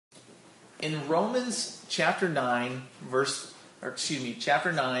in Romans chapter 9,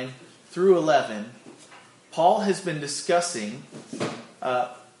 chapter 9 through 11, Paul has been discussing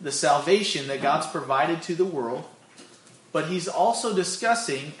the salvation that God's provided to the world, but he's also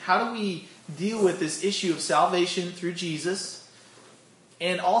discussing how do we deal with this issue of salvation through Jesus,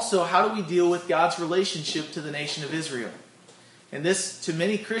 and also how do we deal with God's relationship to the nation of Israel. And this, to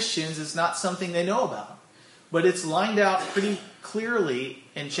many Christians, is not something they know about, but it's lined out pretty clearly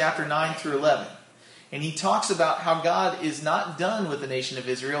in chapter 9 through 11. And he talks about how God is not done with the nation of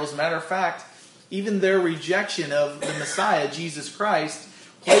Israel. As a matter of fact, even their rejection of the Messiah, Jesus Christ,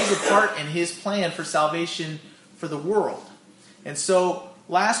 plays a part in his plan for salvation for the world. And so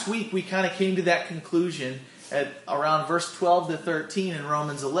last week we kind of came to that conclusion at around verse 12 to 13 in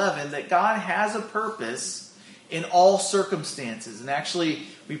Romans 11, that God has a purpose in all circumstances. And actually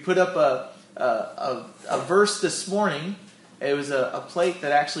we put up a verse this morning. It was a plate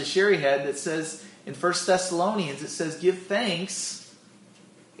that actually Sherry had that says in 1 Thessalonians, it says, "Give thanks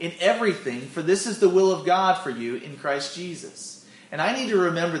in everything, for this is the will of God for you in Christ Jesus." And I need to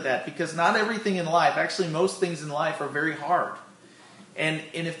remember that, because not everything in life, actually most things in life, are very hard. And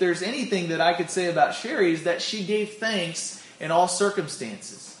if there's anything that I could say about Sherry, is that she gave thanks in all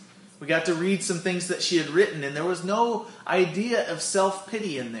circumstances. We got to read some things that she had written, and there was no idea of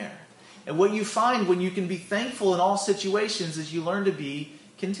self-pity in there. And what you find when you can be thankful in all situations is you learn to be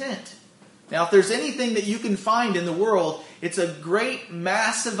content. Now, if there's anything that you can find in the world, it's a great,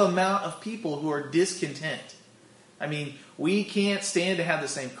 massive amount of people who are discontent. I mean, we can't stand to have the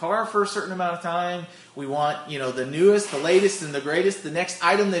same car for a certain amount of time. We want, the newest, the latest, and the greatest. The next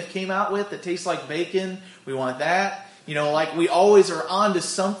item they've came out with that tastes like bacon, we want that. Like we always are on to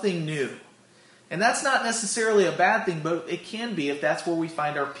something new. And that's not necessarily a bad thing, but it can be if that's where we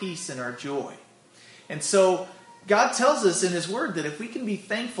find our peace and our joy. And so God tells us in His Word that if we can be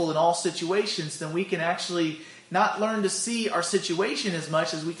thankful in all situations, then we can actually not learn to see our situation as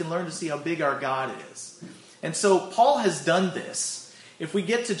much as we can learn to see how big our God is. And so Paul has done this. If we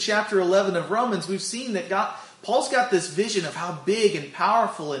get to chapter 11 of Romans, we've seen that Paul's got this vision of how big and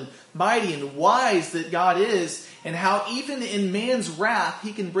powerful and mighty and wise that God is, and how even in man's wrath,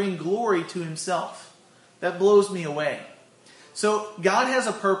 He can bring glory to Himself. That blows me away. So God has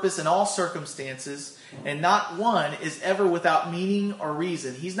a purpose in all circumstances, and not one is ever without meaning or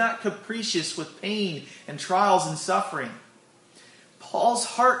reason. He's not capricious with pain and trials and suffering. Paul's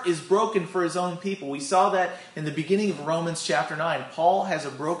heart is broken for his own people. We saw that in the beginning of Romans chapter 9. Paul has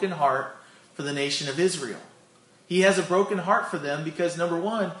a broken heart for the nation of Israel. He has a broken heart for them because, number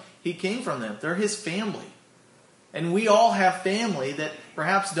one, he came from them. They're his family. And we all have family that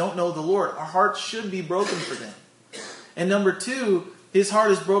perhaps don't know the Lord. Our hearts should be broken for them. And number two, his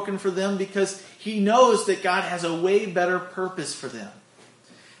heart is broken for them because he knows that God has a way better purpose for them.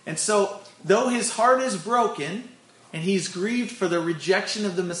 And so, though his heart is broken, and he's grieved for the rejection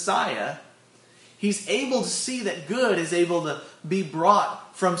of the Messiah, he's able to see that good is able to be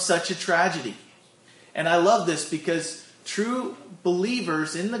brought from such a tragedy. And I love this because true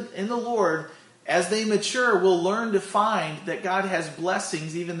believers in the Lord, as they mature, will learn to find that God has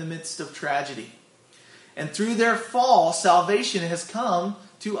blessings even in the midst of tragedy. And through their fall, salvation has come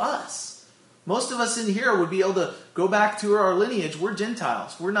to us. Most of us in here would be able to go back to our lineage. We're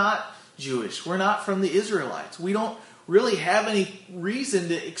Gentiles. We're not Jewish. We're not from the Israelites. We don't really have any reason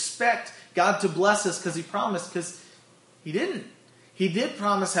to expect God to bless us because He promised, because He didn't. He did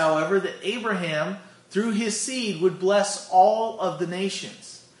promise, however, that Abraham, through his seed, would bless all of the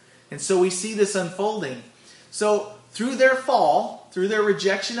nations. And so we see this unfolding. So through their fall, through their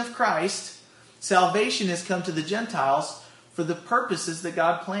rejection of Christ, salvation has come to the Gentiles for the purposes that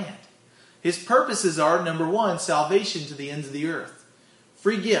God planned. His purposes are, number one, salvation to the ends of the earth.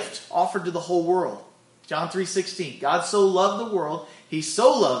 Free gift offered to the whole world. John 3:16. God so loved the world, He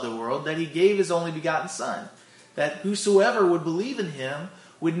so loved the world that He gave His only begotten Son, that whosoever would believe in Him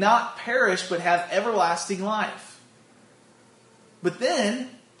would not perish but have everlasting life. But then,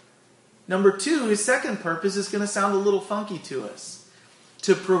 number two, His second purpose is going to sound a little funky to us.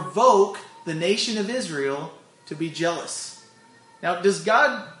 To provoke the nation of Israel to be jealous. Now, does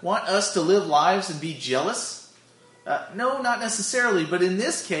God want us to live lives and be jealous? No, not necessarily. But in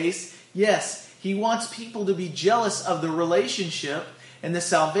this case, yes, He wants people to be jealous of the relationship and the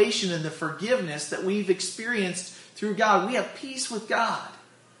salvation and the forgiveness that we've experienced through God. We have peace with God.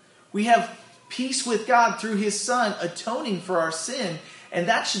 We have peace with God through His Son atoning for our sin. And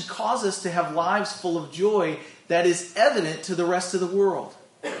that should cause us to have lives full of joy that is evident to the rest of the world.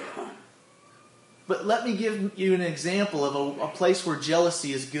 But let me give you an example of a place where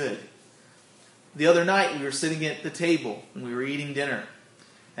jealousy is good. The other night we were sitting at the table and we were eating dinner.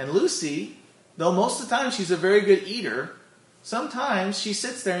 And Lucy, though most of the time she's a very good eater, sometimes she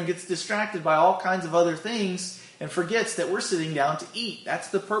sits there and gets distracted by all kinds of other things and forgets that we're sitting down to eat. That's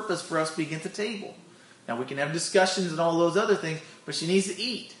the purpose for us being at the table. Now, we can have discussions and all those other things, but she needs to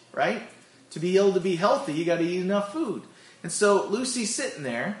eat, right? To be able to be healthy, you got to eat enough food. And so Lucy's sitting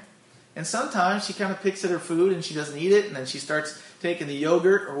there, and sometimes she kind of picks at her food and she doesn't eat it, and then she starts taking the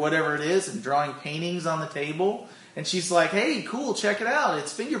yogurt or whatever it is and drawing paintings on the table. And she's like, hey, cool, check it out.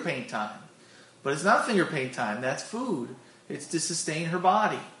 It's finger paint time. But it's not finger paint time. That's food. It's to sustain her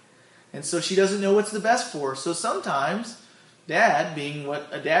body. And so she doesn't know what's the best for her. So sometimes, Dad, being what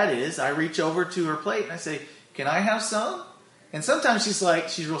a dad is, I reach over to her plate and I say, can I have some? And sometimes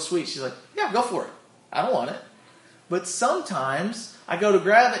she's real sweet. She's like, yeah, go for it. I don't want it. But sometimes I go to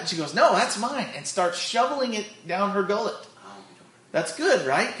grab it and she goes, no, that's mine. And starts shoveling it down her gullet. That's good,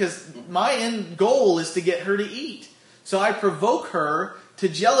 right? Because my end goal is to get her to eat. So I provoke her to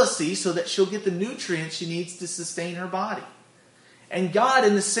jealousy so that she'll get the nutrients she needs to sustain her body. And God,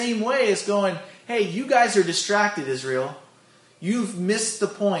 in the same way, is going, hey, you guys are distracted, Israel. You've missed the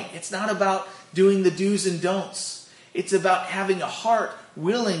point. It's not about doing the do's and don'ts. It's about having a heart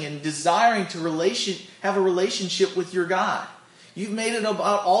willing and desiring to have a relationship with your God. You've made it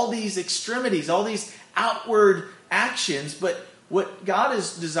about all these extremities, all these outward actions, but what God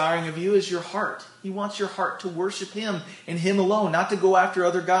is desiring of you is your heart. He wants your heart to worship Him and Him alone, not to go after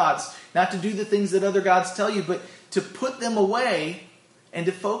other gods, not to do the things that other gods tell you, but to put them away and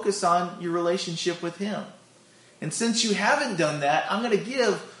to focus on your relationship with Him. And since you haven't done that, I'm going to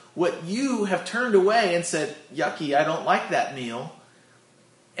give what you have turned away and said, yucky, I don't like that meal.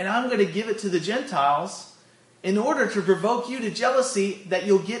 And I'm going to give it to the Gentiles in order to provoke you to jealousy that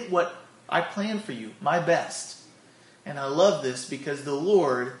you'll get what I planned for you, my best. And I love this because the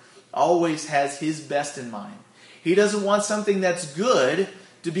Lord always has His best in mind. He doesn't want something that's good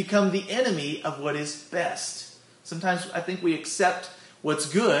to become the enemy of what is best. Sometimes I think we accept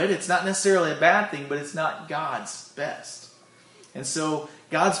what's good. It's not necessarily a bad thing, but it's not God's best. And so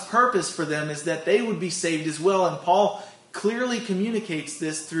God's purpose for them is that they would be saved as well. And Paul clearly communicates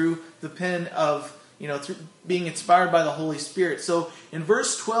this through the pen of, through being inspired by the Holy Spirit. So in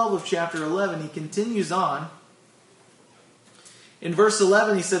verse 12 of chapter 11, he continues on. In verse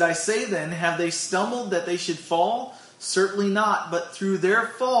 11, he said, I say then, have they stumbled that they should fall? Certainly not, but through their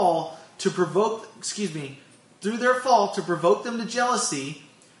fall to provoke them to jealousy,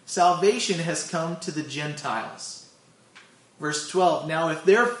 salvation has come to the Gentiles. Verse 12, now if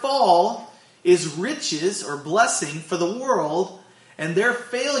their fall is riches or blessing for the world, and their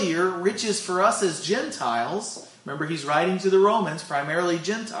failure riches for us as Gentiles, remember he's writing to the Romans, primarily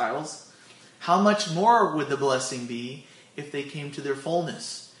Gentiles, how much more would the blessing be if they came to their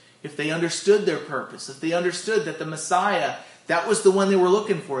fullness, if they understood their purpose, if they understood that the Messiah, that was the one they were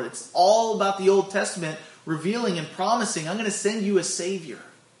looking for. It's all about the Old Testament revealing and promising, I'm going to send you a Savior.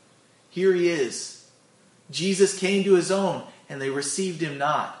 Here He is. Jesus came to His own, and they received Him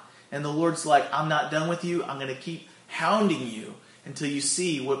not. And the Lord's like, I'm not done with you. I'm going to keep hounding you until you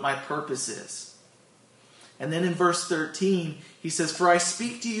see what my purpose is. And then in verse 13, he says, for I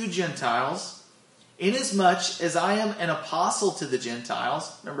speak to you Gentiles, inasmuch as I am an apostle to the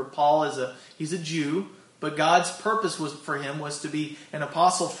Gentiles. Remember, Paul he's a Jew, but God's purpose for him was to be an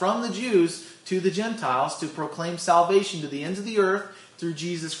apostle from the Jews to the Gentiles to proclaim salvation to the ends of the earth through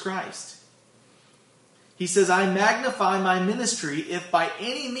Jesus Christ. He says, I magnify my ministry if by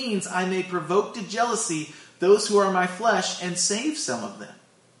any means I may provoke to jealousy those who are my flesh and save some of them.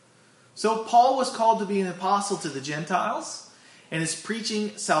 So Paul was called to be an apostle to the Gentiles. And his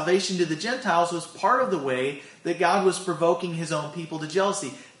preaching salvation to the Gentiles was part of the way that God was provoking His own people to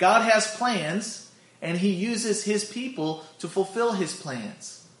jealousy. God has plans, and He uses His people to fulfill His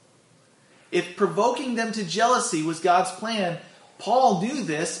plans. If provoking them to jealousy was God's plan, Paul knew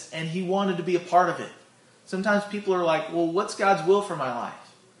this, and he wanted to be a part of it. Sometimes people are like, well, what's God's will for my life?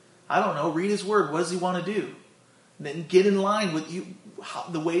 I don't know. Read His Word. What does He want to do? And then get in line with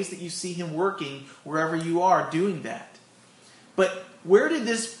the ways that you see Him working wherever you are doing that. But where did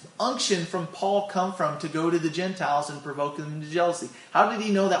this unction from Paul come from to go to the Gentiles and provoke them to jealousy? How did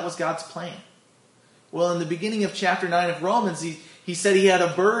he know that was God's plan? Well, in the beginning of chapter 9 of Romans, he said he had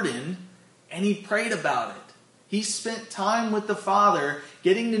a burden and he prayed about it. He spent time with the Father,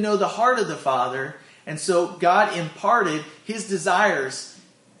 getting to know the heart of the Father, and so God imparted His desires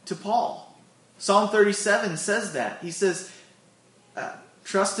to Paul. Psalm 37 says that. He says,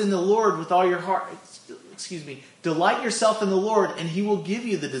 trust in the Lord with all your heart. Delight yourself in the Lord, and He will give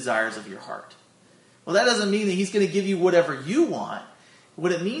you the desires of your heart. Well, that doesn't mean that He's going to give you whatever you want.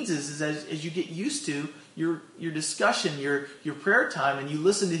 What it means is as you get used to your discussion, your prayer time, and you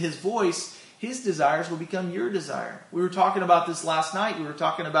listen to His voice, His desires will become your desire. We were talking about this last night. We were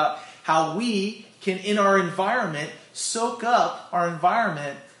talking about how we can, in our environment, soak up our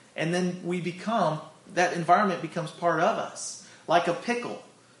environment, and then that environment becomes part of us. Like a pickle.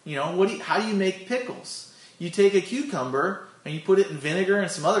 How do you make pickles? You take a cucumber and you put it in vinegar and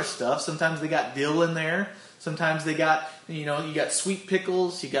some other stuff. Sometimes they got dill in there. Sometimes they got, you got sweet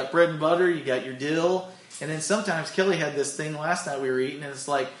pickles, you got bread and butter, you got your dill. And then sometimes Kelly had this thing last night we were eating, and it's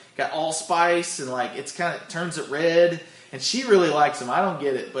like got allspice, and like it's kind of turns it red. And she really likes them. I don't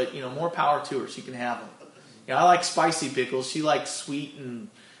get it, but more power to her. She can have them. I like spicy pickles. She likes sweet and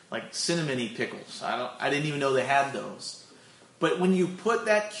like cinnamony pickles. I didn't even know they had those. But when you put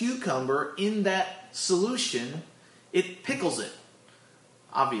that cucumber in that solution, it pickles it.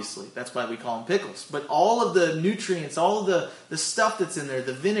 Obviously, that's why we call them pickles. But all of the nutrients, all of the stuff that's in there,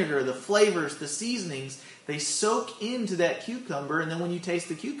 the vinegar, the flavors, the seasonings, they soak into that cucumber, and then when you taste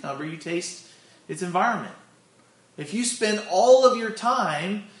the cucumber, you taste its environment. If you spend all of your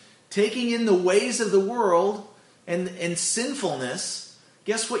time taking in the ways of the world and sinfulness,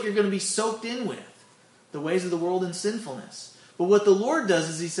 guess what you're going to be soaked in with? The ways of the world and sinfulness. But what the Lord does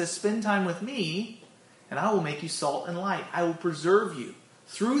is He says, spend time with Me, and I will make you salt and light. I will preserve you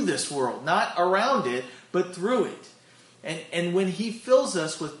through this world, not around it, but through it. And when He fills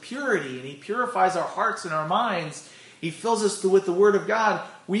us with purity, and He purifies our hearts and our minds, He fills us with the Word of God,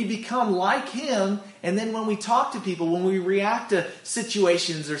 we become like Him, and then when we talk to people, when we react to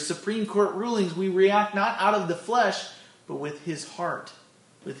situations or Supreme Court rulings, we react not out of the flesh, but with His heart,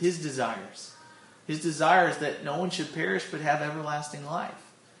 with His desires. His desire is that no one should perish but have everlasting life.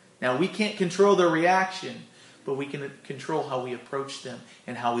 Now, we can't control their reaction, but we can control how we approach them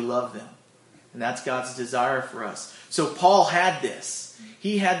and how we love them. And that's God's desire for us. So Paul had this.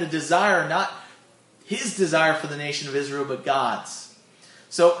 He had the desire, not his desire for the nation of Israel, but God's.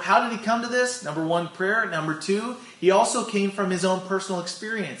 So how did he come to this? Number one, prayer. Number two, he also came from his own personal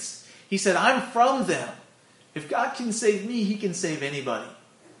experience. He said, I'm from them. If God can save me, He can save anybody.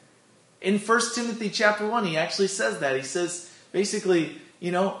 In 1 Timothy chapter 1, he actually says that. He says, basically,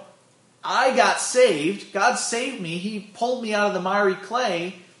 I got saved. God saved me. He pulled me out of the miry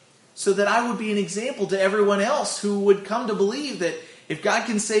clay so that I would be an example to everyone else who would come to believe that if God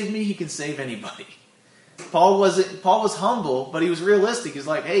can save me, He can save anybody. Paul was humble, but he was realistic. He's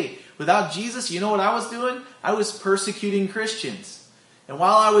like, hey, without Jesus, you know what I was doing? I was persecuting Christians. And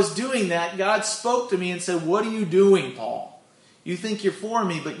while I was doing that, God spoke to me and said, what are you doing, Paul? You think you're for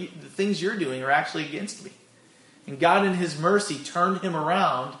me, but the things you're doing are actually against me. And God in His mercy turned him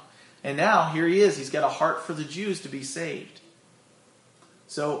around, and now here he is. He's got a heart for the Jews to be saved.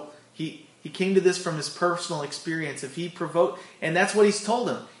 So he came to this from his personal experience. And that's what he's told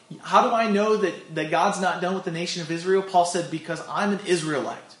him. How do I know that God's not done with the nation of Israel? Paul said, because I'm an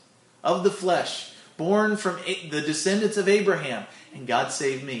Israelite of the flesh, born from the descendants of Abraham, and God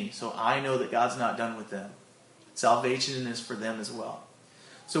saved me. So I know that God's not done with them. Salvation is for them as well.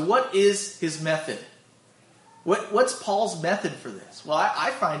 So what is his method? What's Paul's method for this? Well,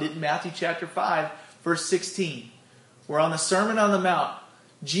 I find it in Matthew chapter 5, verse 16. Where on the Sermon on the Mount,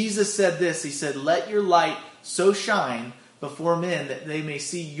 Jesus said this. He said, let your light so shine before men that they may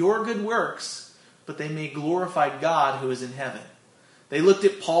see your good works, but they may glorify God who is in heaven. They looked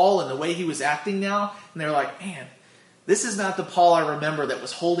at Paul and the way he was acting now, and they're like, man, this is not the Paul I remember that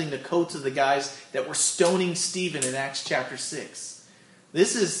was holding the coats of the guys that were stoning Stephen in Acts chapter 6.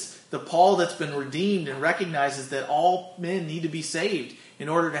 This is the Paul that's been redeemed and recognizes that all men need to be saved in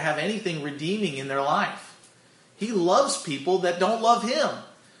order to have anything redeeming in their life. He loves people that don't love him.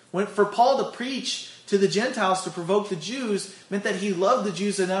 For Paul to preach to the Gentiles to provoke the Jews meant that he loved the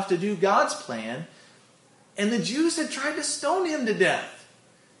Jews enough to do God's plan. And the Jews had tried to stone him to death.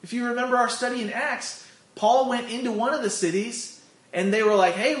 If you remember our study in Acts, Paul went into one of the cities and they were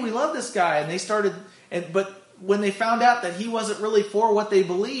like, hey, we love this guy. But when they found out that he wasn't really for what they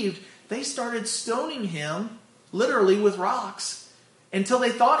believed, they started stoning him, literally with rocks, until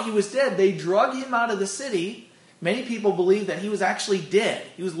they thought he was dead. They drug him out of the city. Many people believe that he was actually dead.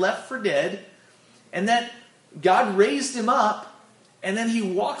 He was left for dead. And that God raised him up, and then he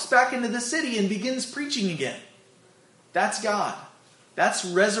walks back into the city and begins preaching again. That's God. That's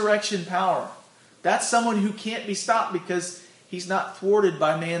resurrection power. That's someone who can't be stopped because he's not thwarted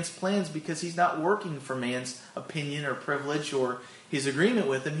by man's plans, because he's not working for man's opinion or privilege or his agreement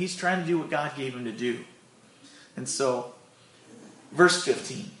with him. He's trying to do what God gave him to do. And so, verse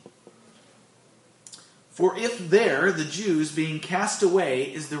 15. For if there, the Jews, being cast away,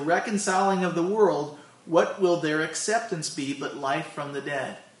 is the reconciling of the world, what will their acceptance be but life from the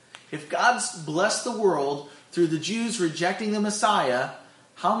dead? If God's blessed the world through the Jews rejecting the Messiah,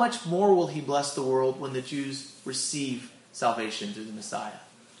 how much more will he bless the world when the Jews receive salvation through the Messiah?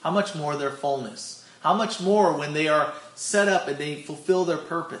 How much more their fullness? How much more when they are set up and they fulfill their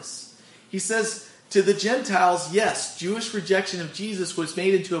purpose? He says to the Gentiles, yes, Jewish rejection of Jesus was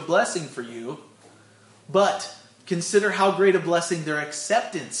made into a blessing for you, but consider how great a blessing their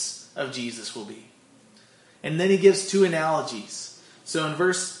acceptance of Jesus will be. And then he gives two analogies. So in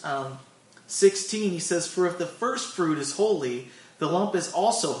verse 16 he says, for if the first fruit is holy, the lump is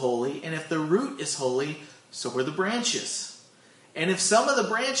also holy, and if the root is holy, so are the branches. And if some of the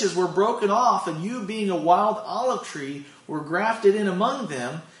branches were broken off, and you being a wild olive tree were grafted in among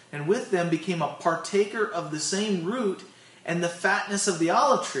them, and with them became a partaker of the same root and the fatness of the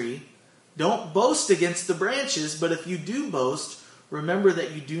olive tree, don't boast against the branches, but if you do boast, remember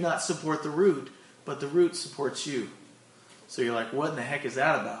that you do not support the root, but the root supports you. So you're like, what in the heck is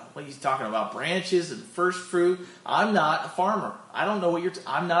that about? What, he's talking about branches and first fruit? I'm not a farmer. I don't know what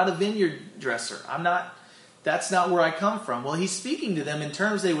I'm not a vineyard dresser. That's not where I come from. Well, he's speaking to them in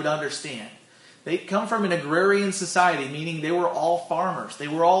terms they would understand. They come from an agrarian society, meaning they were all farmers. They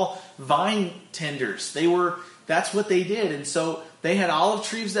were all vine tenders. That's what they did. And so they had olive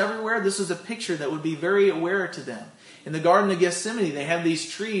trees everywhere. This was a picture that would be very aware to them. In the Garden of Gethsemane, they have these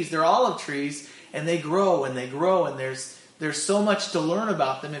trees. They're olive trees, and they grow and they grow, and there's so much to learn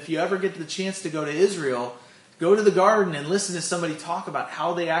about them. If you ever get the chance to go to Israel, go to the garden and listen to somebody talk about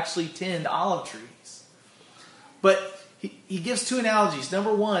how they actually tend olive trees. But he gives two analogies.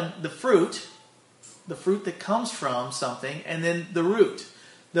 Number one, the fruit that comes from something, and then the root.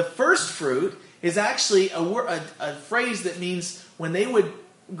 The first fruit is actually a phrase that means when they would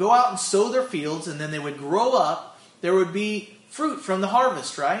go out and sow their fields and then they would grow up, there would be fruit from the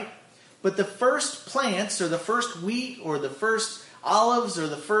harvest, right? But the first plants, or the first wheat, or the first olives, or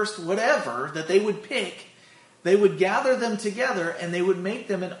the first whatever that they would pick, they would gather them together and they would make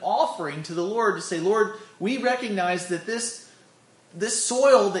them an offering to the Lord to say, Lord, we recognize that this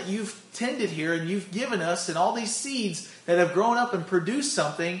soil that you've tended here and you've given us, and all these seeds that have grown up and produced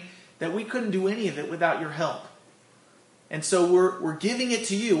something, that we couldn't do any of it without your help. And so we're giving it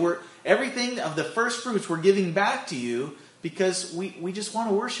to you. Everything of the first fruits we're giving back to you, because we just want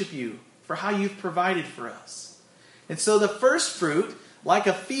to worship you for how you've provided for us. And so the first fruit, like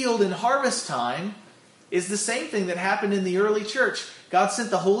a field in harvest time, is the same thing that happened in the early church. God sent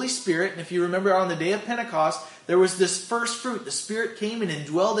the Holy Spirit, and if you remember on the day of Pentecost, there was this first fruit. The Spirit came and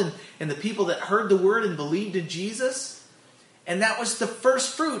indwelled in the people that heard the word and believed in Jesus. And that was the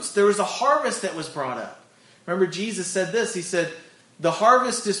first fruits. There was a harvest that was brought up. Remember, Jesus said this. He said, the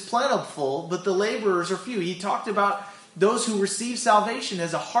harvest is plentiful, but the laborers are few. He talked about those who receive salvation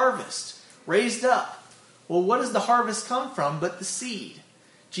as a harvest, raised up. Well, what does the harvest come from but the seed?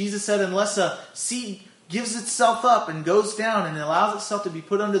 Jesus said, unless a seed gives itself up and goes down and allows itself to be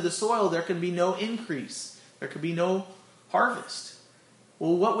put under the soil, there can be no increase. There can be no harvest.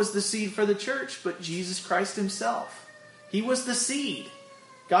 Well, what was the seed for the church but Jesus Christ himself? He was the seed.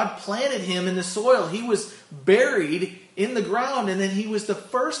 God planted him in the soil. He was buried in the ground, and then he was the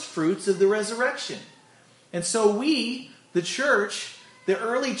first fruits of the resurrection. And so we, the church, the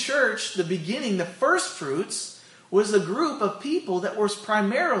early church, the beginning, the first fruits, was a group of people that was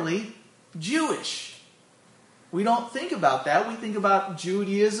primarily Jewish. We don't think about that. We think about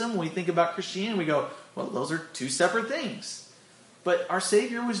Judaism, we think about Christianity, we go, well, those are two separate things. But our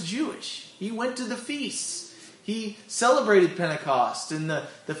Savior was Jewish. He went to the feasts. He celebrated Pentecost and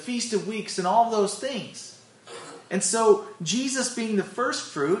the Feast of Weeks and all those things. And so Jesus being the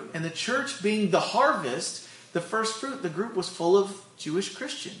first fruit and the church being the harvest, the first fruit, the group was full of Jewish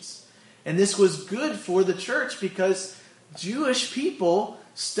Christians. And this was good for the church because Jewish people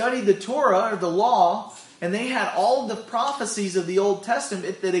studied the Torah, or the law, and they had all the prophecies of the Old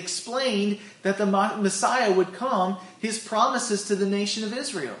Testament that explained that the Messiah would come, his promises to the nation of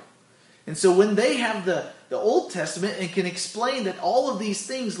Israel. And so when they have the Old Testament and can explain that all of these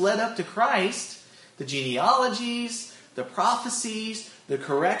things led up to Christ, the genealogies, the prophecies, the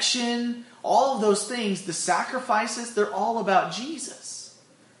correction, all of those things, the sacrifices, they're all about Jesus.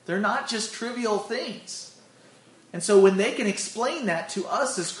 They're not just trivial things. And so when they can explain that to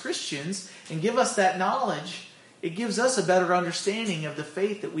us as Christians and give us that knowledge, it gives us a better understanding of the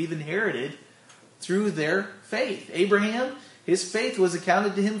faith that we've inherited through their faith. Abraham, his faith was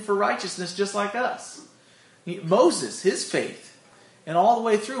accounted to him for righteousness just like us. Moses, his faith. And all the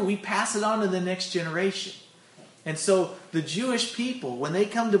way through, we pass it on to the next generation. And so the Jewish people, when they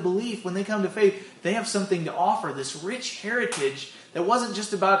come to belief, when they come to faith, they have something to offer, this rich heritage that wasn't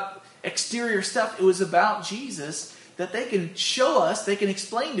just about exterior stuff. It was about Jesus that they can show us, they can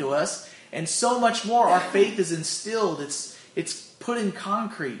explain to us, and so much more. Our faith is instilled. It's put in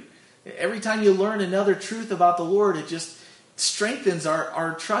concrete. Every time you learn another truth about the Lord, it just strengthens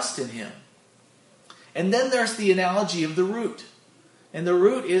our trust in Him. And then there's the analogy of the root. And the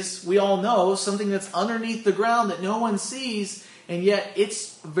root is, we all know, something that's underneath the ground that no one sees, and yet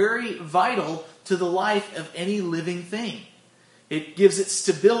it's very vital to the life of any living thing. It gives it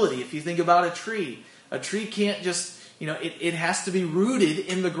stability. If you think about a tree can't just, it has to be rooted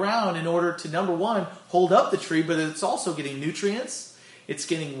in the ground in order to, number one, hold up the tree, but it's also getting nutrients. It's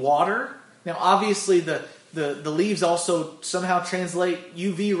getting water. Now, obviously, the leaves also somehow translate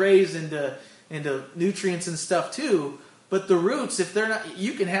UV rays into nutrients and stuff too. But the roots, if they're not,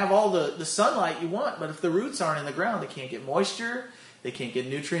 you can have all the sunlight you want, but if the roots aren't in the ground, they can't get moisture, they can't get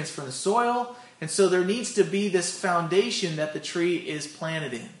nutrients from the soil, and so there needs to be this foundation that the tree is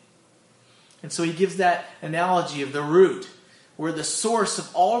planted in. And so he gives that analogy of the root, where the source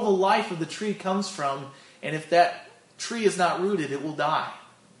of all the life of the tree comes from, and if that tree is not rooted, it will die.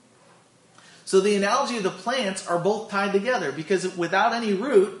 So the analogy of the plants are both tied together, because without any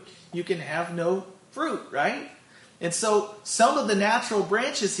root, you can have no fruit, right? And so some of the natural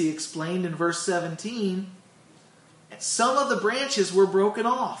branches, he explained in verse 17, some of the branches were broken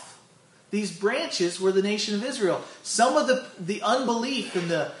off. These branches were the nation of Israel. Some of the unbelief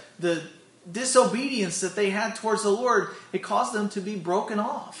and the disobedience that they had towards the Lord, it caused them to be broken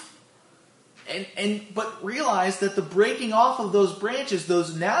off. But realize that the breaking off of those branches,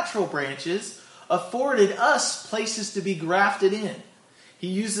 those natural branches, afforded us places to be grafted in. He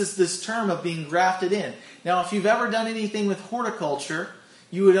uses this term of being grafted in. Now, if you've ever done anything with horticulture,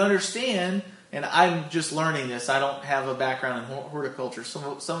 you would understand, and I'm just learning this. I don't have a background in horticulture. Some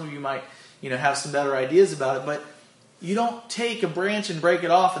of you might, have some better ideas about it, but you don't take a branch and break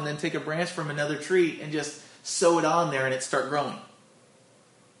it off and then take a branch from another tree and just sew it on there and it start growing.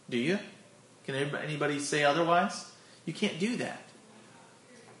 Do you? Can anybody say otherwise? You can't do that.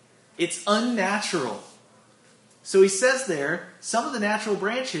 It's unnatural. So he says there, some of the natural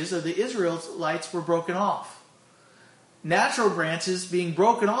branches of the Israelites were broken off. Natural branches being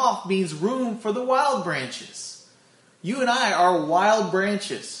broken off means room for the wild branches. You and I are wild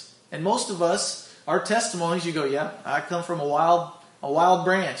branches. And most of us, our testimonies, you go, yeah, I come from a wild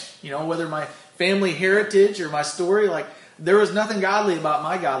branch. Whether my family heritage or my story, there was nothing godly about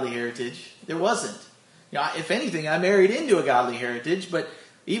my godly heritage. There wasn't. If anything, I married into a godly heritage, but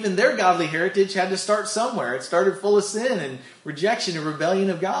even their godly heritage had to start somewhere. It started full of sin and rejection and rebellion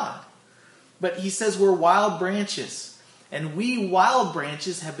of God. But he says we're wild branches. And we wild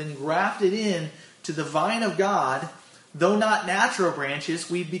branches have been grafted in to the vine of God. Though not natural branches,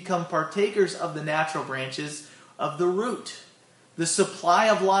 we become partakers of the natural branches of the root. The supply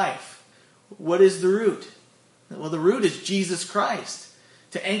of life. What is the root? Well, the root is Jesus Christ.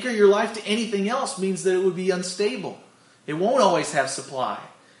 To anchor your life to anything else means that it would be unstable. It won't always have supply.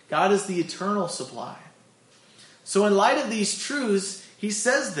 God is the eternal supply. So in light of these truths, he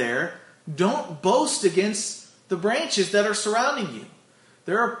says there, don't boast against the branches that are surrounding you.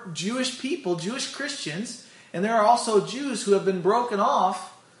 There are Jewish people, Jewish Christians, and there are also Jews who have been broken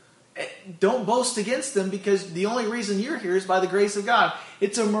off. Don't boast against them, because the only reason you're here is by the grace of God.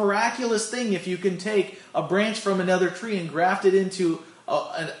 It's a miraculous thing if you can take a branch from another tree and graft it into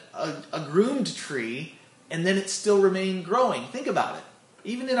a groomed tree, and then it still remain growing. Think about it.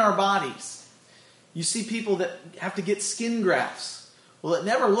 Even in our bodies, you see people that have to get skin grafts. Well, it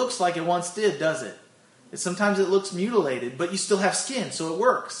never looks like it once did, does it? Sometimes it looks mutilated, but you still have skin, so it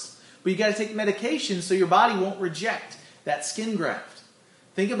works. But you got to take medication so your body won't reject that skin graft.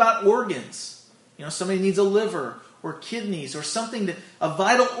 Think about organs. Somebody needs a liver or kidneys or something, a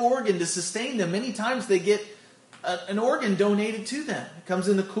vital organ to sustain them. Many times they get an organ donated to them. It comes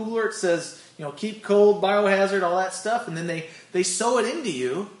in the cooler. It says, keep cold, biohazard, all that stuff. And then they sew it into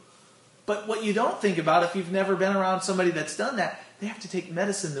you. But what you don't think about, if you've never been around somebody that's done that, they have to take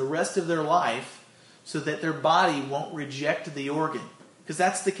medicine the rest of their life so that their body won't reject the organ. Because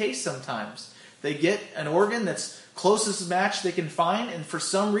that's the case sometimes. They get an organ that's closest match they can find, and for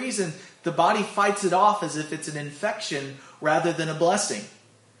some reason, the body fights it off as if it's an infection rather than a blessing.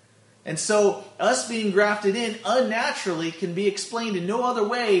 And so, us being grafted in unnaturally can be explained in no other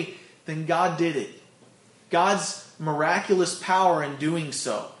way than God did it. God's miraculous power in doing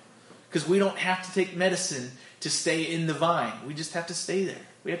so. Because we don't have to take medicine to stay in the vine. We just have to stay there.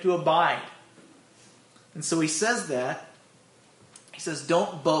 We have to abide. And so he says that. He says,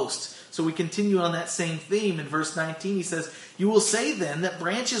 don't boast. So we continue on that same theme in verse 19. He says, you will say then that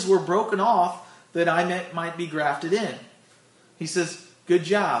branches were broken off that I might be grafted in. He says, good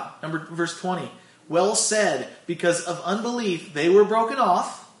job. Verse 20. Well said, because of unbelief they were broken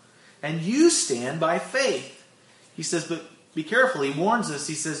off, and you stand by faith. He says, but be careful. He warns us.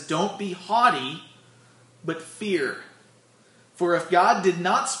 He says, don't be haughty, but fear. For if God did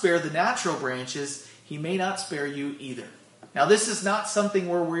not spare the natural branches, he may not spare you either. Now, this is not something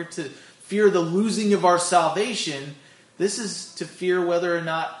where we're to fear the losing of our salvation. This is to fear whether or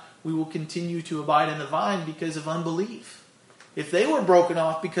not we will continue to abide in the vine because of unbelief. If they were broken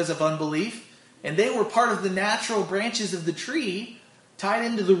off because of unbelief, and they were part of the natural branches of the tree, tied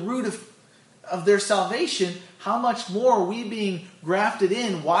into the root of their salvation, how much more we being grafted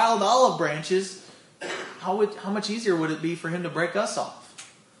in, wild olive branches, how much easier would it be for him to break us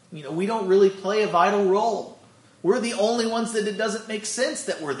off? We don't really play a vital role. We're the only ones that it doesn't make sense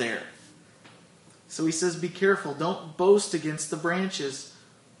that we're there. So he says, be careful. Don't boast against the branches,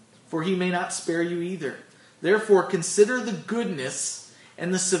 for he may not spare you either. Therefore, consider the goodness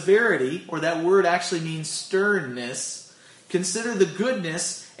and the severity, or that word actually means sternness. Consider the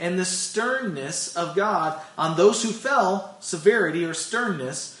goodness and the sternness of God on those who fell, severity or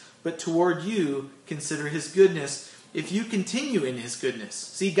sternness, but toward you consider his goodness, if you continue in his goodness.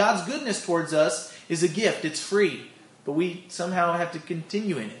 See, God's goodness towards us is a gift. It's free. But we somehow have to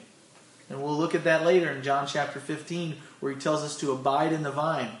continue in it. And we'll look at that later in John chapter 15, where he tells us to abide in the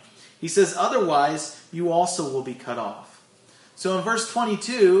vine. He says, otherwise, you also will be cut off. So in verse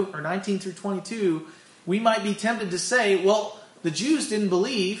 22, or 19 through 22, we might be tempted to say, well, the Jews didn't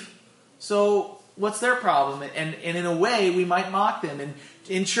believe, so what's their problem? And in a way, we might mock them. And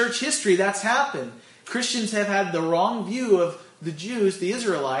in church history, that's happened. Christians have had the wrong view of the Jews, the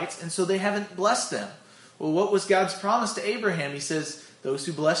Israelites, and so they haven't blessed them. Well, what was God's promise to Abraham? He says, those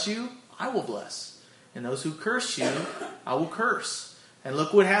who bless you, I will bless. And those who curse you, I will curse. And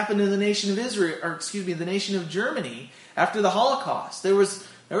look what happened in the nation of Israel, the nation of Germany after the Holocaust. There was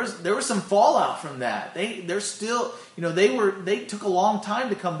some fallout from that. They took a long time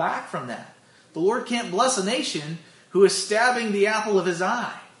to come back from that. The Lord can't bless a nation who is stabbing the apple of his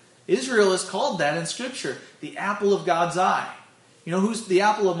eye. Israel is called that in Scripture, the apple of God's eye. You know who's the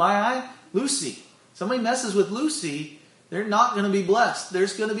apple of my eye? Lucy. Somebody messes with Lucy, they're not going to be blessed.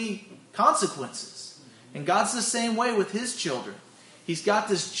 There's going to be consequences. And God's the same way with his children. He's got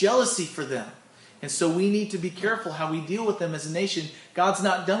this jealousy for them. And so we need to be careful how we deal with them as a nation. God's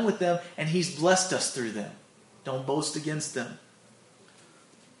not done with them, and he's blessed us through them. Don't boast against them.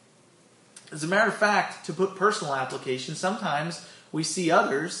 As a matter of fact, to put personal application, sometimes we see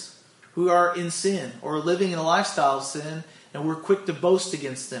others who are in sin or living in a lifestyle of sin, and we're quick to boast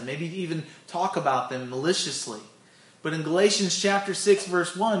against them, maybe even talk about them maliciously. But in Galatians chapter 6,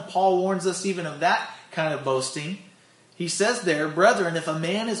 verse 1, Paul warns us even of that kind of boasting. He says there, brethren, if a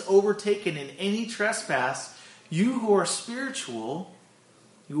man is overtaken in any trespass, you who are spiritual,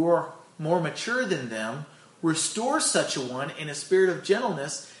 you are more mature than them, restore such a one in a spirit of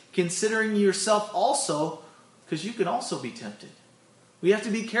gentleness, considering yourself also, because you can also be tempted. We have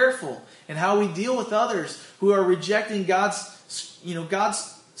to be careful in how we deal with others who are rejecting God's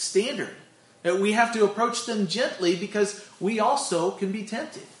standard. That we have to approach them gently because we also can be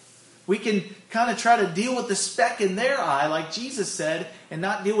tempted. We can kind of try to deal with the speck in their eye, like Jesus said, and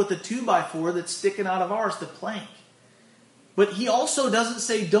not deal with the 2x4 that's sticking out of ours, the plank. But he also doesn't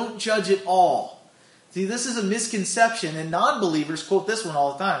say don't judge at all. See, this is a misconception, and non-believers quote this one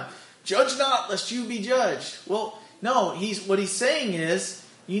all the time. Judge not, lest you be judged. Well, no, what he's saying is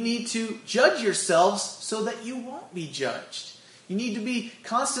you need to judge yourselves so that you won't be judged. You need to be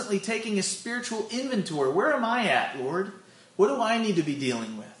constantly taking a spiritual inventory. Where am I at, Lord? What do I need to be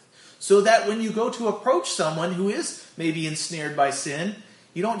dealing with? So that when you go to approach someone who is maybe ensnared by sin,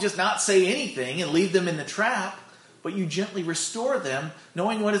 you don't just not say anything and leave them in the trap, but you gently restore them,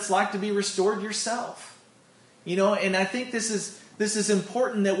 knowing what it's like to be restored yourself. And I think this is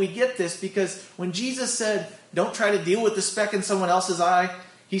important that we get this, because when Jesus said, don't try to deal with the speck in someone else's eye,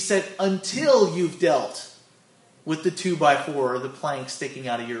 he said, until you've dealt with the 2x4 or the plank sticking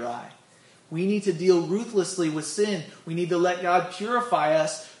out of your eye. We need to deal ruthlessly with sin. We need to let God purify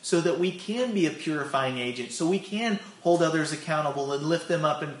us so that we can be a purifying agent, so we can hold others accountable and lift them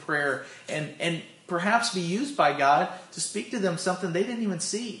up in prayer and perhaps be used by God to speak to them something they didn't even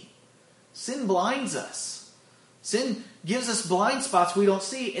see. Sin blinds us. Sin gives us blind spots we don't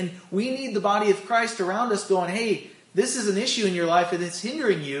see, and we need the body of Christ around us going, hey, this is an issue in your life and it's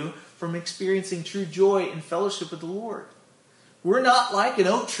hindering you from experiencing true joy and fellowship with the Lord. We're not like an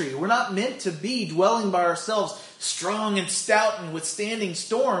oak tree. We're not meant to be dwelling by ourselves, strong and stout and withstanding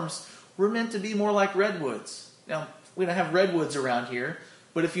storms. We're meant to be more like redwoods. Now, we don't have redwoods around here,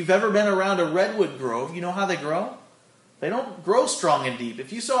 but if you've ever been around a redwood grove, you know how they grow? They don't grow strong and deep.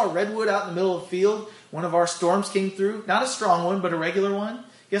 If you saw a redwood out in the middle of the field, one of our storms came through, not a strong one, but a regular one,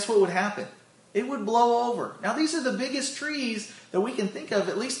 guess what would happen? It would blow over. Now, these are the biggest trees that we can think of,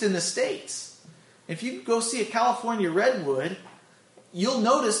 at least in the States. If you go see a California redwood, you'll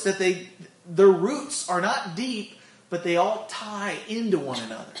notice that their roots are not deep, but they all tie into one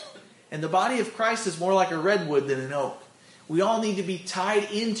another. And the body of Christ is more like a redwood than an oak. We all need to be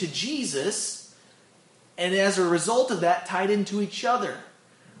tied into Jesus, and as a result of that, tied into each other.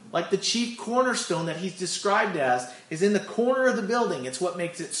 Like the chief cornerstone that he's described as is in the corner of the building. It's what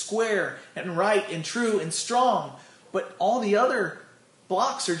makes it square and right and true and strong. But all the other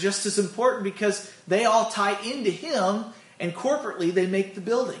blocks are just as important because they all tie into him, and corporately they make the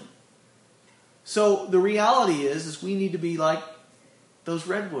building. So the reality is we need to be like those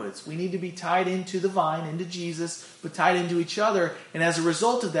redwoods. We need to be tied into the vine, into Jesus, but tied into each other. And as a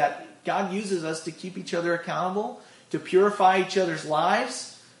result of that, God uses us to keep each other accountable, to purify each other's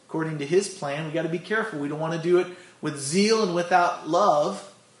lives according to his plan. We've got to be careful. We don't want to do it with zeal and without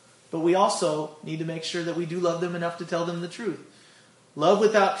love, but we also need to make sure that we do love them enough to tell them the truth. Love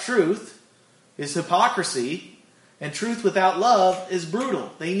without truth is hypocrisy, and truth without love is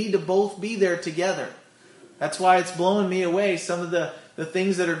brutal. They need to both be there together. That's why it's blowing me away, some of the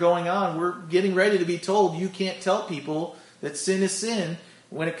things that are going on. We're getting ready to be told you can't tell people that sin is sin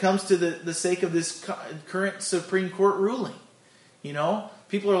when it comes to the sake of this current Supreme Court ruling. You know,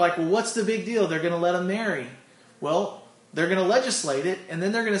 people are like, well, what's the big deal? They're going to let them marry. Well, they're going to legislate it, and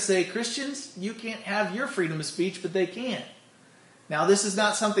then they're going to say, Christians, you can't have your freedom of speech, but they can. Now, this is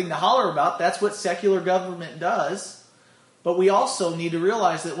not something to holler about. That's what secular government does. But we also need to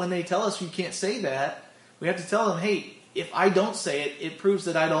realize that when they tell us you can't say that, we have to tell them, hey, if I don't say it, it proves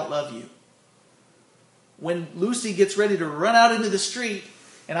that I don't love you. When Lucy gets ready to run out into the street,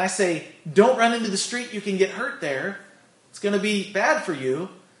 and I say, don't run into the street, you can get hurt there, it's going to be bad for you,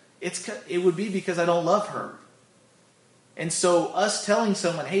 it would be because I don't love her. And so us telling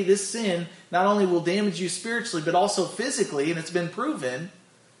someone, hey, this sin not only will damage you spiritually, but also physically, and it's been proven,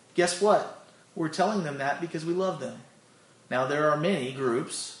 guess what? We're telling them that because we love them. Now, there are many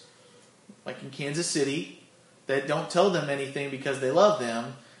groups, like in Kansas City, that don't tell them anything because they love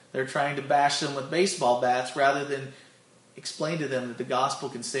them. They're trying to bash them with baseball bats rather than explain to them that the gospel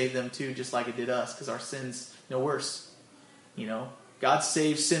can save them too, just like it did us, because our sin's no worse. You know, God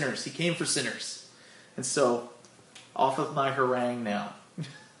saves sinners. He came for sinners. And so, off of my harangue now.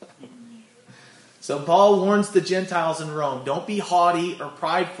 So Paul warns the Gentiles in Rome, don't be haughty or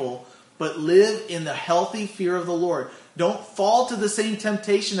prideful, but live in the healthy fear of the Lord. Don't fall to the same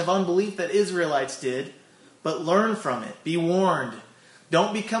temptation of unbelief that Israelites did, but learn from it. Be warned.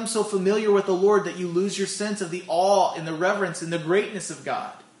 Don't become so familiar with the Lord that you lose your sense of the awe and the reverence and the greatness of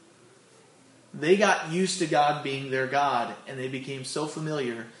God. They got used to God being their God, and they became so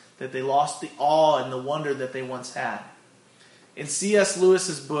familiar that they lost the awe and the wonder that they once had. In C.S.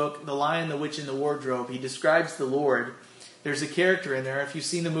 Lewis's book, The Lion, the Witch, and the Wardrobe, he describes the Lord. There's a character in there. If you've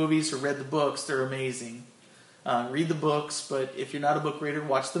seen the movies or read the books, they're amazing. Read the books, but if you're not a book reader,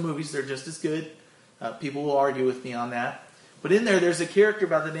 watch the movies. They're just as good. People will argue with me on that. But in there's a character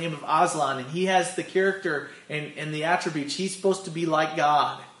by the name of Aslan, and he has the character and the attributes. He's supposed to be like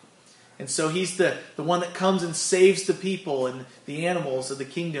God. And so he's the one that comes and saves the people and the animals of the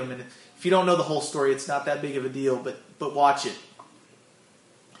kingdom. And if you don't know the whole story, it's not that big of a deal, but watch it.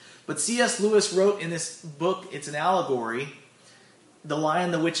 But C.S. Lewis wrote in this book, it's an allegory, The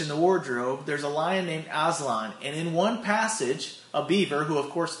Lion, the Witch, and the Wardrobe. There's a lion named Aslan. And in one passage, a beaver, who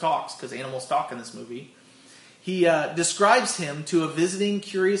of course talks, because animals talk in this movie, he describes him to a visiting,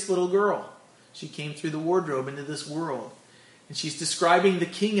 curious little girl. She came through the wardrobe into this world. And she's describing the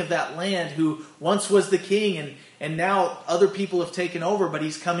king of that land who once was the king and now other people have taken over, but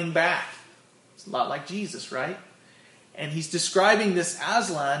he's coming back. It's a lot like Jesus, right? And he's describing this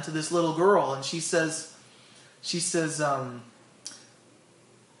Aslan to this little girl, and he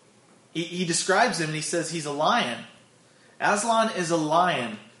describes him and he says he's a lion. Aslan is a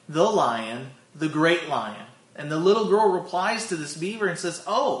lion, the great lion. And the little girl replies to this beaver and says,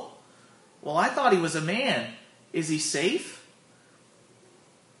 oh, well, I thought he was a man. Is he safe?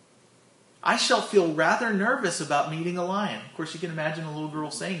 I shall feel rather nervous about meeting a lion. Of course, you can imagine a little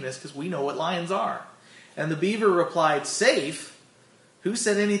girl saying this because we know what lions are. And the beaver replied, safe? Who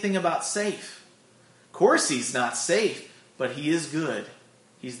said anything about safe? Of course he's not safe, but he is good.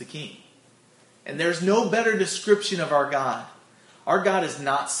 He's the king. And there's no better description of our God. Our God is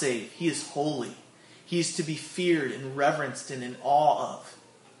not safe. He is holy. He is to be feared and reverenced and in awe of.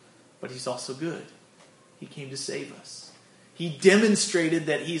 But he's also good. He came to save us. He demonstrated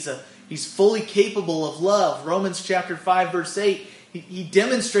that he's He's fully capable of love. Romans chapter 5, verse 8, he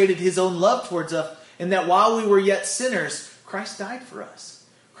demonstrated his own love towards us, and that while we were yet sinners, Christ died for us.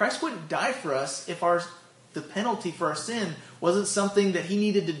 Christ wouldn't die for us if the penalty for our sin wasn't something that he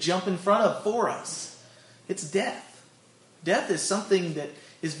needed to jump in front of for us. It's death. Death is something that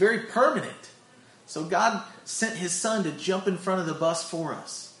is very permanent. So God sent his Son to jump in front of the bus for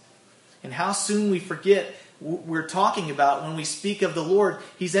us. And how soon we forget we're talking about when we speak of the Lord.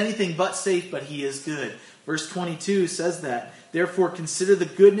 He's anything but safe, but he is good. Verse 22 says that. Therefore consider the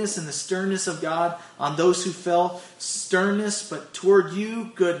goodness and the sternness of God on those who fell. Sternness, but toward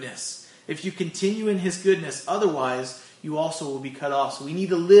you, goodness. If you continue in his goodness, otherwise you also will be cut off. So we need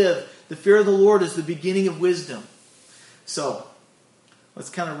to live. The fear of the Lord is the beginning of wisdom. So, let's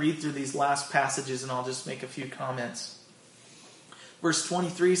kind of read through these last passages and I'll just make a few comments. Verse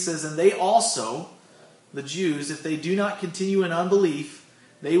 23 says, and they also, the Jews, if they do not continue in unbelief,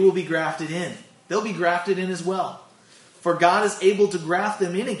 they will be grafted in. They'll be grafted in as well. For God is able to graft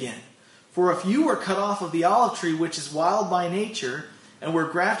them in again. For if you were cut off of the olive tree, which is wild by nature, and were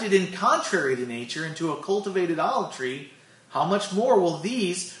grafted in contrary to nature into a cultivated olive tree, how much more will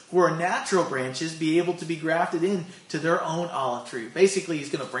these who are natural branches be able to be grafted in to their own olive tree? Basically,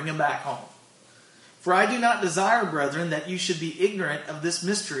 he's going to bring them back home. For I do not desire, brethren, that you should be ignorant of this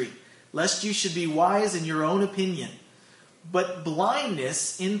mystery, lest you should be wise in your own opinion. But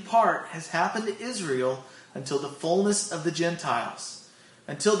blindness in part has happened to Israel until the fullness of the Gentiles.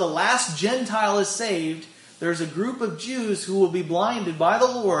 Until the last Gentile is saved, there's a group of Jews who will be blinded by the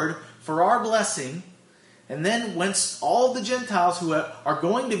Lord for our blessing. And then once all the Gentiles who are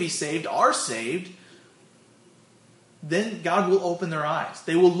going to be saved are saved, then God will open their eyes.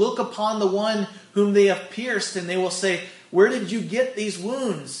 They will look upon the one whom they have pierced and they will say, where did you get these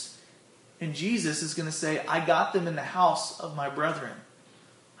wounds? And Jesus is going to say, I got them in the house of my brethren.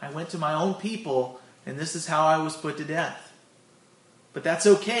 I went to my own people and this is how I was put to death. But that's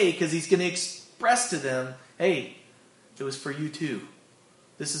okay because he's going to express to them, hey, it was for you too.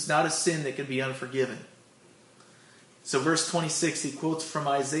 This is not a sin that can be unforgiven. So verse 26, he quotes from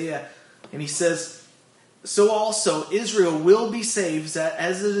Isaiah, and he says, so also Israel will be saved,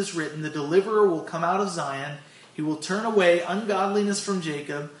 as it is written, the deliverer will come out of Zion. He will turn away ungodliness from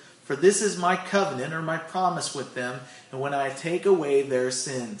Jacob, for this is my covenant, or my promise with them, and when I take away their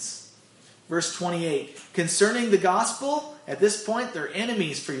sins. Verse 28, concerning the gospel, at this point they're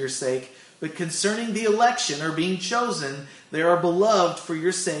enemies for your sake, but concerning the election, or being chosen, they are beloved for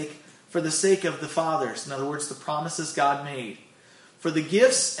your sake, for the sake of the fathers. In other words, the promises God made. For the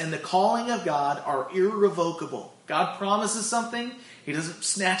gifts and the calling of God are irrevocable. God promises something, he doesn't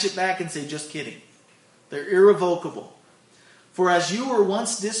snatch it back and say, just kidding. They're irrevocable. For as you were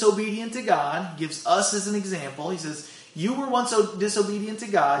once disobedient to God, gives us as an example, he says, you were once disobedient to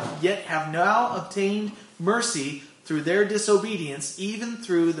God, yet have now obtained mercy through their disobedience, even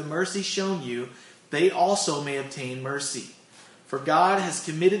through the mercy shown you, they also may obtain mercy. For God has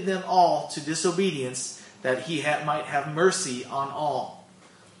committed them all to disobedience, that he might have mercy on all.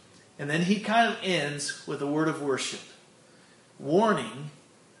 And then he kind of ends with a word of worship. Warning,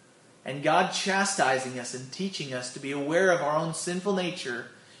 and God chastising us and teaching us to be aware of our own sinful nature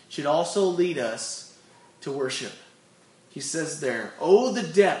should also lead us to worship. He says there, oh, the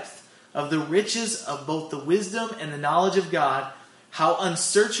depth of the riches of both the wisdom and the knowledge of God, how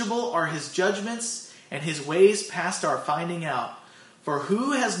unsearchable are his judgments and his ways past our finding out. For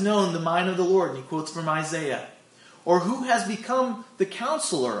who has known the mind of the Lord? And he quotes from Isaiah. Or who has become the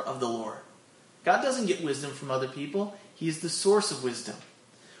counselor of the Lord? God doesn't get wisdom from other people. He is the source of wisdom.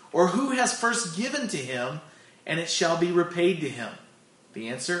 Or who has first given to him, and it shall be repaid to him? The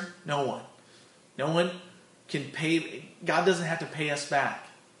answer, no one. No one can pay. God doesn't have to pay us back.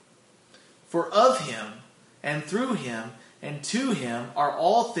 For of him, and through him, and to him are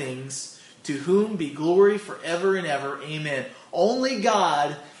all things, to whom be glory forever and ever. Amen. Only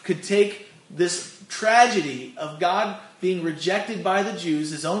God could take this tragedy of God being rejected by the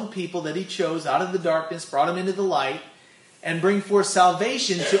Jews, his own people that he chose out of the darkness, brought them into the light, and bring forth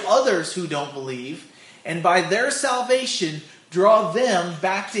salvation to others who don't believe, and by their salvation draw them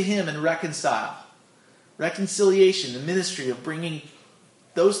back to him and reconcile. Reconciliation, the ministry of bringing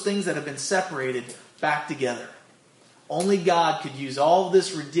those things that have been separated back together. Only God could use all of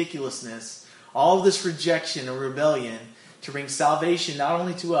this ridiculousness, all of this rejection and rebellion to bring salvation not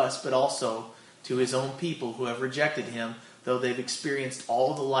only to us, but also to his own people who have rejected him, though they've experienced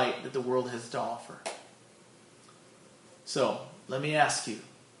all the light that the world has to offer. So, let me ask you,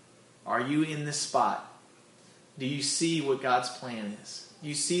 are you in this spot? Do you see what God's plan is? Do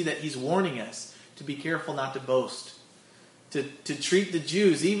you see that he's warning us to be careful not to boast? to treat the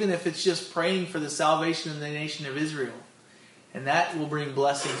Jews, even if it's just praying for the salvation of the nation of Israel. And that will bring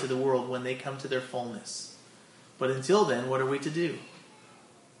blessing to the world when they come to their fullness. But until then, what are we to do?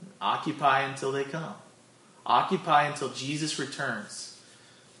 Occupy until they come. Occupy until Jesus returns.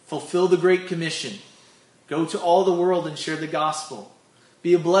 Fulfill the Great Commission. Go to all the world and share the gospel.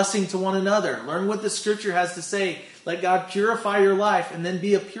 Be a blessing to one another. Learn what the Scripture has to say. Let God purify your life, and then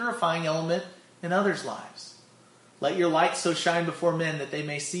be a purifying element in others' lives. Let your light so shine before men that they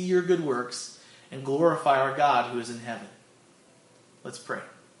may see your good works and glorify our God who is in heaven. Let's pray.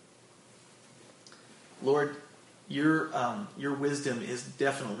 Lord, your wisdom is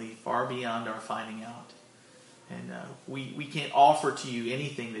definitely far beyond our finding out. And we can't offer to you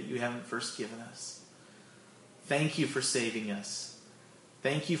anything that you haven't first given us. Thank you for saving us.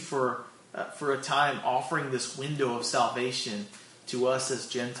 Thank you for a time offering this window of salvation to us as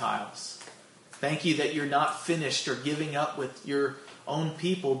Gentiles. Thank you that you're not finished or giving up with your own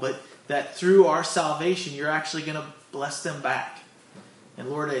people, but that through our salvation, you're actually going to bless them back. And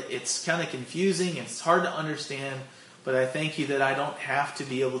Lord, it's kind of confusing. It's hard to understand, but I thank you that I don't have to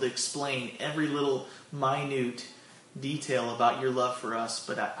be able to explain every little minute detail about your love for us,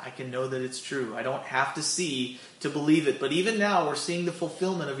 but I can know that it's true. I don't have to see to believe it. But even now, we're seeing the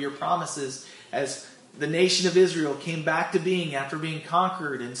fulfillment of your promises as the nation of Israel came back to being after being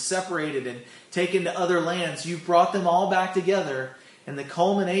conquered and separated and taken to other lands. You've brought them all back together, and the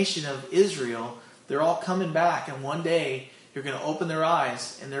culmination of Israel, they're all coming back, and one day you're going to open their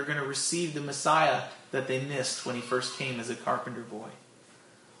eyes and they're going to receive the Messiah that they missed when he first came as a carpenter boy.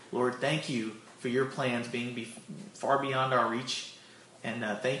 Lord, thank you for your plans being far beyond our reach. And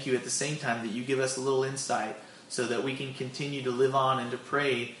thank you at the same time that you give us a little insight so that we can continue to live on and to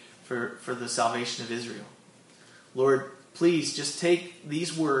pray for the salvation of Israel. Lord, please just take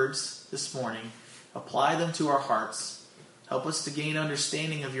these words this morning, apply them to our hearts. Help us to gain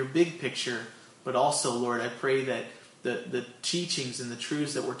understanding of your big picture. But also, Lord, I pray that the teachings and the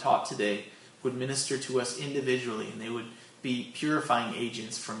truths that were taught today would minister to us individually, and they would be purifying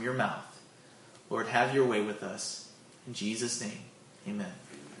agents from your mouth. Lord, have your way with us. In Jesus' name, amen.